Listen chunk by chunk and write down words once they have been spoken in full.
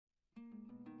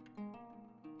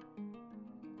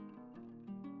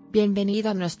Bienvenido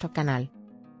a nuestro canal.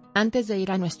 Antes de ir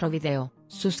a nuestro video,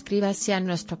 suscríbase a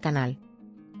nuestro canal.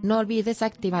 No olvides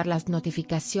activar las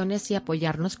notificaciones y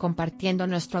apoyarnos compartiendo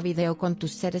nuestro video con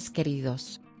tus seres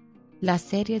queridos. La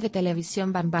serie de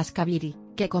televisión Bambaşka Biri,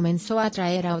 que comenzó a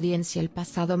atraer audiencia el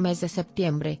pasado mes de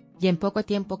septiembre, y en poco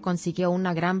tiempo consiguió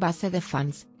una gran base de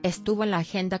fans, estuvo en la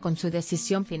agenda con su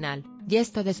decisión final, y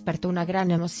esto despertó una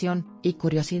gran emoción y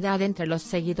curiosidad entre los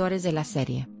seguidores de la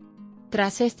serie.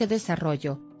 Tras este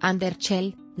desarrollo, Hande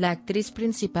Erçel, la actriz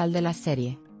principal de la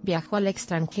serie, viajó al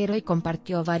extranjero y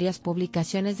compartió varias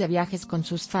publicaciones de viajes con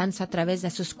sus fans a través de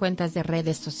sus cuentas de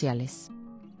redes sociales.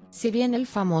 Si bien el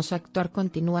famoso actor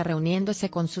continúa reuniéndose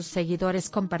con sus seguidores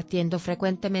compartiendo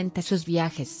frecuentemente sus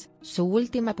viajes, su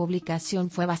última publicación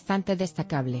fue bastante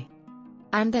destacable.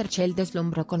 Hande Erçel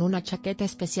deslumbró con una chaqueta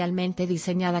especialmente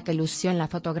diseñada que lució en la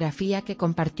fotografía que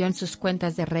compartió en sus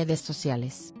cuentas de redes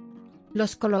sociales.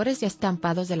 Los colores y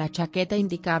estampados de la chaqueta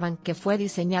indicaban que fue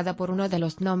diseñada por uno de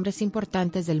los nombres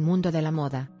importantes del mundo de la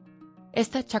moda.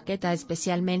 Esta chaqueta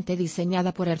especialmente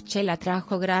diseñada por Erçel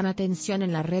atrajo gran atención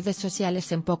en las redes sociales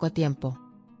en poco tiempo.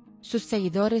 Sus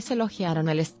seguidores elogiaron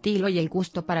el estilo y el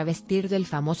gusto para vestir del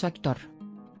famoso actor.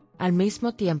 Al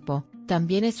mismo tiempo,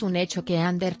 también es un hecho que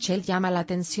Hande Erçel llama la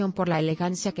atención por la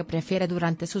elegancia que prefiere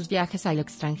durante sus viajes al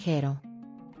extranjero.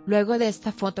 Luego de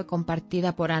esta foto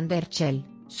compartida por Hande Erçel,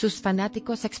 sus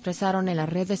fanáticos expresaron en las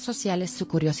redes sociales su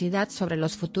curiosidad sobre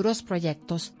los futuros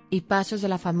proyectos y pasos de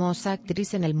la famosa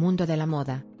actriz en el mundo de la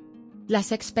moda.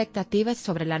 Las expectativas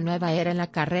sobre la nueva era en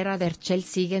la carrera de Erçel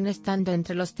siguen estando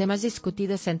entre los temas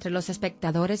discutidos entre los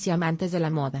espectadores y amantes de la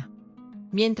moda.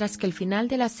 Mientras que el final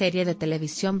de la serie de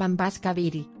televisión Bambaşka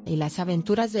Biri y las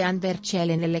aventuras de Hande Erçel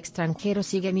en el extranjero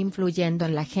siguen influyendo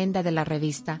en la agenda de la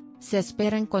revista, se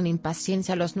esperan con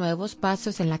impaciencia los nuevos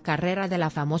pasos en la carrera de la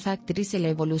famosa actriz y la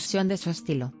evolución de su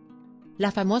estilo.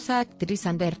 La famosa actriz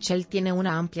Hande Erçel tiene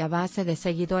una amplia base de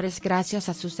seguidores gracias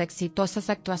a sus exitosas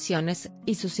actuaciones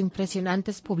y sus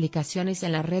impresionantes publicaciones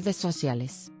en las redes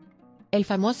sociales. El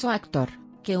famoso actor,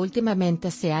 que últimamente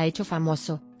se ha hecho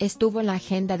famoso, estuvo en la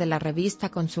agenda de la revista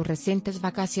con sus recientes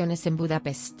vacaciones en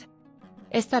Budapest.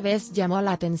 Esta vez llamó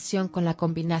la atención con la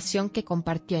combinación que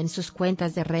compartió en sus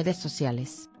cuentas de redes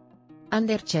sociales.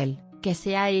 Hande Erçel, que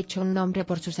se ha hecho un nombre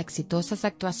por sus exitosas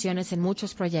actuaciones en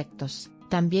muchos proyectos,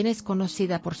 también es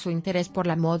conocida por su interés por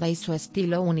la moda y su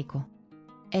estilo único.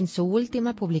 En su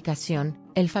última publicación,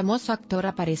 el famoso actor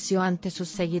apareció ante sus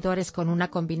seguidores con una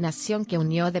combinación que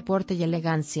unió deporte y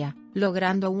elegancia,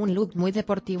 logrando un look muy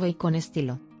deportivo y con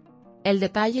estilo. El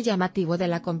detalle llamativo de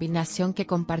la combinación que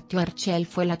compartió Erçel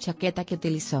fue la chaqueta que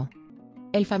utilizó.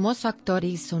 El famoso actor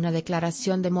hizo una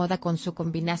declaración de moda con su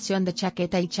combinación de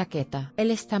chaqueta y chaqueta.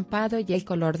 El estampado y el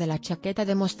color de la chaqueta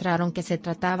demostraron que se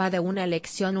trataba de una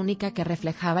elección única que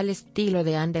reflejaba el estilo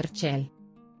de Hande Erçel.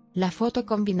 La foto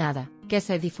combinada, que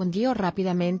se difundió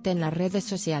rápidamente en las redes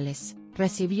sociales,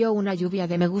 recibió una lluvia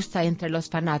de me gusta entre los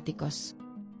fanáticos.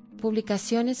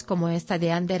 Publicaciones como esta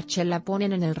de Hande Erçel la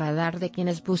ponen en el radar de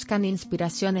quienes buscan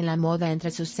inspiración en la moda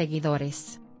entre sus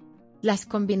seguidores. Las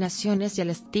combinaciones y el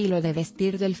estilo de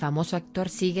vestir del famoso actor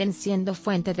siguen siendo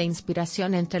fuente de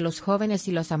inspiración entre los jóvenes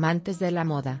y los amantes de la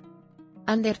moda.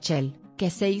 Hande Erçel, que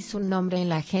se hizo un nombre en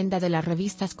la agenda de las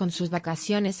revistas con sus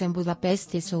vacaciones en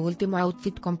Budapest y su último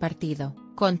outfit compartido,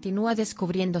 continúa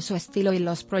descubriendo su estilo y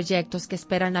los proyectos que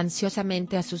esperan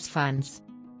ansiosamente a sus fans.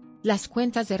 Las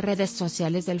cuentas de redes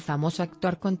sociales del famoso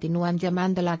actor continúan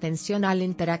llamando la atención al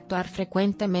interactuar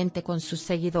frecuentemente con sus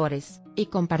seguidores y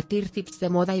compartir tips de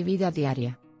moda y vida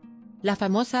diaria. La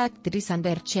famosa actriz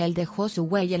Hande Erçel dejó su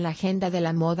huella en la agenda de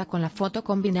la moda con la foto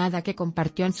combinada que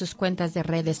compartió en sus cuentas de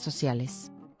redes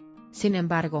sociales. Sin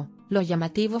embargo, lo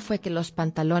llamativo fue que los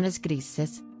pantalones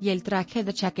grises y el traje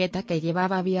de chaqueta que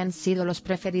llevaba habían sido los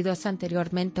preferidos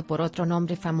anteriormente por otro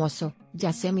nombre famoso,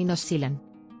 Yasemin Özilhan.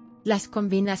 Las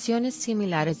combinaciones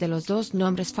similares de los dos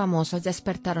nombres famosos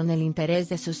despertaron el interés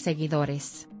de sus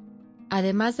seguidores.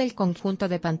 Además del conjunto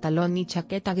de pantalón y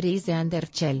chaqueta gris de Hande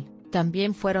Erçel,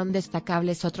 también fueron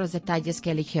destacables otros detalles que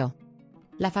eligió.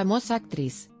 La famosa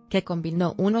actriz, que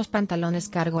combinó unos pantalones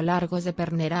cargo largos de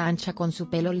pernera ancha con su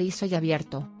pelo liso y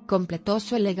abierto, completó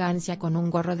su elegancia con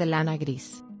un gorro de lana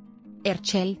gris.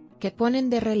 Erçel, que ponen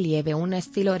de relieve un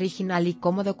estilo original y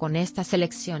cómodo con estas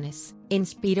selecciones,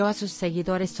 inspiró a sus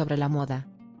seguidores sobre la moda.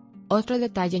 Otro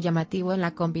detalle llamativo en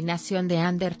la combinación de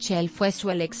Hande Erçel fue su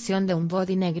elección de un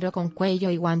body negro con cuello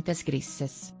y guantes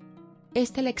grises.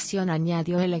 Esta elección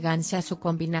añadió elegancia a su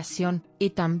combinación,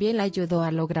 y también le ayudó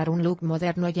a lograr un look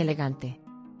moderno y elegante.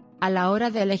 A la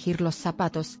hora de elegir los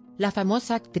zapatos, la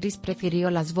famosa actriz prefirió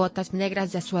las botas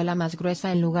negras de suela más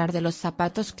gruesa en lugar de los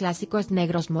zapatos clásicos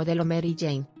negros modelo Mary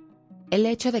Jane. El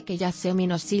hecho de que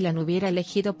Yasemin Osilan hubiera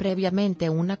elegido previamente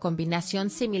una combinación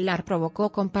similar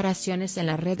provocó comparaciones en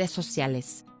las redes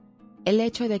sociales. El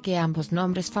hecho de que ambos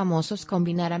nombres famosos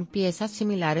combinaran piezas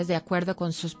similares de acuerdo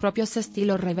con sus propios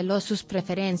estilos reveló sus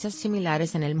preferencias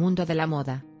similares en el mundo de la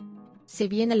moda. Si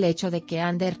bien el hecho de que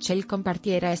Hande Erçel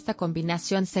compartiera esta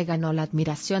combinación se ganó la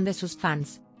admiración de sus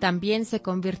fans, también se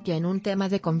convirtió en un tema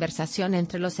de conversación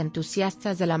entre los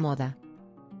entusiastas de la moda.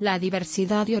 La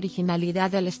diversidad y originalidad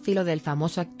del estilo del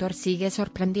famoso actor sigue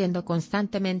sorprendiendo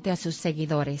constantemente a sus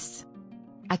seguidores.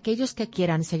 Aquellos que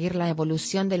quieran seguir la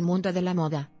evolución del mundo de la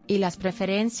moda y las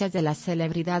preferencias de las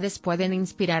celebridades pueden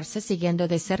inspirarse siguiendo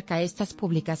de cerca estas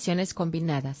publicaciones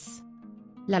combinadas.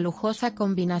 La lujosa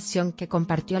combinación que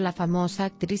compartió la famosa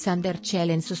actriz Hande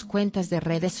Erçel en sus cuentas de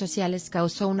redes sociales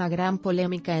causó una gran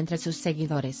polémica entre sus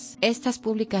seguidores. Estas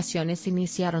publicaciones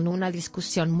iniciaron una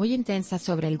discusión muy intensa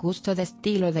sobre el gusto de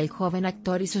estilo del joven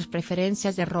actor y sus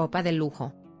preferencias de ropa de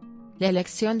lujo. La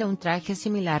elección de un traje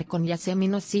similar con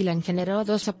Yasemin Osilan generó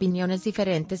dos opiniones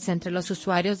diferentes entre los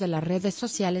usuarios de las redes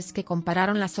sociales que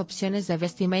compararon las opciones de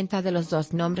vestimenta de los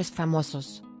dos nombres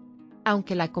famosos.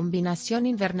 Aunque la combinación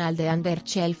invernal de Hande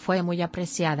Erçel fue muy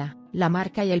apreciada, la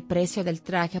marca y el precio del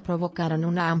traje provocaron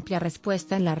una amplia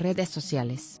respuesta en las redes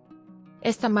sociales.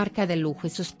 Esta marca de lujo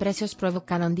y sus precios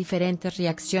provocaron diferentes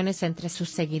reacciones entre sus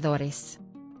seguidores.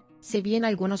 Si bien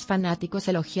algunos fanáticos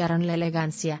elogiaron la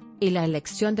elegancia y la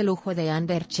elección de lujo de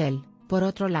Hande Erçel, por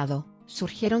otro lado,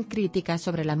 surgieron críticas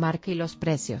sobre la marca y los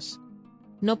precios.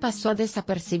 No pasó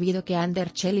desapercibido que Hande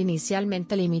Erçel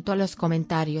inicialmente limitó los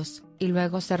comentarios, y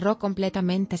luego cerró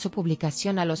completamente su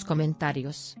publicación a los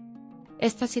comentarios.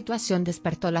 Esta situación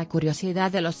despertó la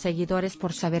curiosidad de los seguidores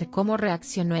por saber cómo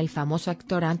reaccionó el famoso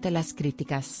actor ante las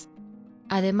críticas.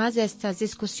 Además de estas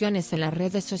discusiones en las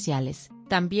redes sociales,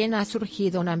 también ha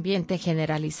surgido un ambiente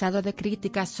generalizado de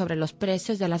críticas sobre los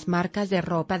precios de las marcas de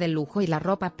ropa de lujo y la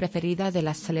ropa preferida de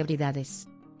las celebridades.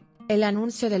 El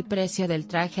anuncio del precio del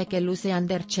traje que luce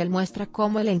Hande Erçel muestra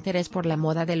cómo el interés por la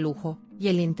moda de lujo y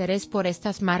el interés por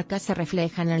estas marcas se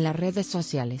reflejan en las redes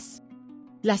sociales.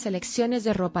 Las elecciones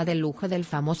de ropa de lujo del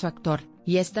famoso actor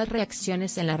y estas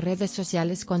reacciones en las redes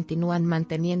sociales continúan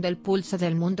manteniendo el pulso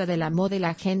del mundo de la moda y la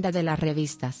agenda de las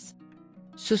revistas.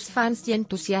 Sus fans y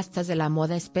entusiastas de la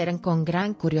moda esperan con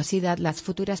gran curiosidad las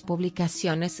futuras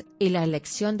publicaciones y la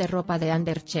elección de ropa de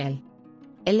Hande Erçel.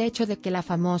 El hecho de que la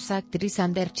famosa actriz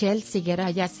Hande Erçel siguiera a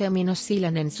Yasemin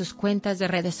Osilan en sus cuentas de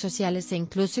redes sociales e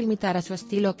incluso imitara su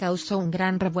estilo causó un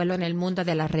gran revuelo en el mundo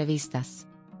de las revistas.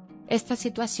 Esta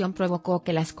situación provocó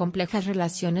que las complejas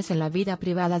relaciones en la vida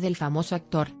privada del famoso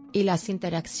actor y las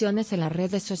interacciones en las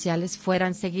redes sociales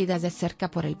fueran seguidas de cerca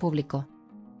por el público.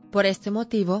 Por este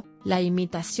motivo, la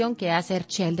imitación que hace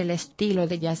Erçel del estilo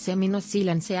de Yasemin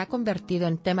Osilan se ha convertido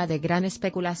en tema de gran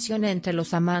especulación entre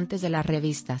los amantes de las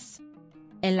revistas.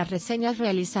 En las reseñas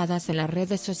realizadas en las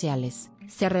redes sociales,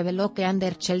 se reveló que Hande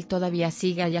Erçel todavía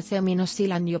sigue a Yasemin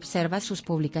Osilan y observa sus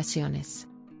publicaciones.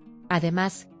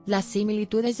 Además, las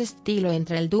similitudes de estilo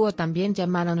entre el dúo también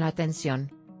llamaron la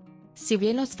atención. Si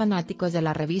bien los fanáticos de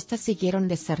la revista siguieron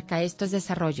de cerca estos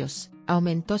desarrollos,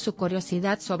 aumentó su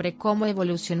curiosidad sobre cómo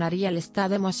evolucionaría el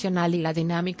estado emocional y la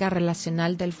dinámica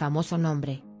relacional del famoso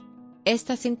nombre.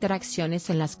 Estas interacciones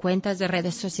en las cuentas de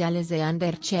redes sociales de Hande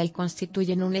Erçel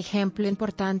constituyen un ejemplo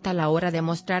importante a la hora de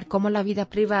mostrar cómo la vida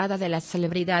privada de las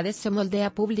celebridades se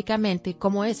moldea públicamente y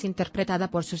cómo es interpretada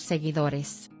por sus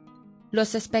seguidores.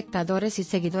 Los espectadores y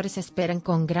seguidores esperan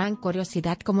con gran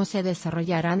curiosidad cómo se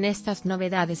desarrollarán estas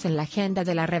novedades en la agenda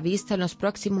de la revista en los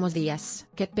próximos días.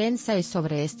 ¿Qué pensáis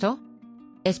sobre esto?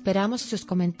 Esperamos sus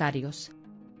comentarios.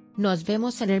 Nos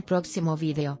vemos en el próximo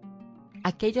video.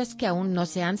 Aquellos que aún no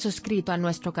se han suscrito a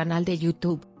nuestro canal de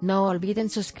YouTube, no olviden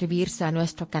suscribirse a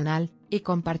nuestro canal y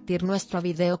compartir nuestro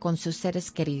video con sus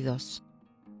seres queridos.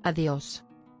 Adiós.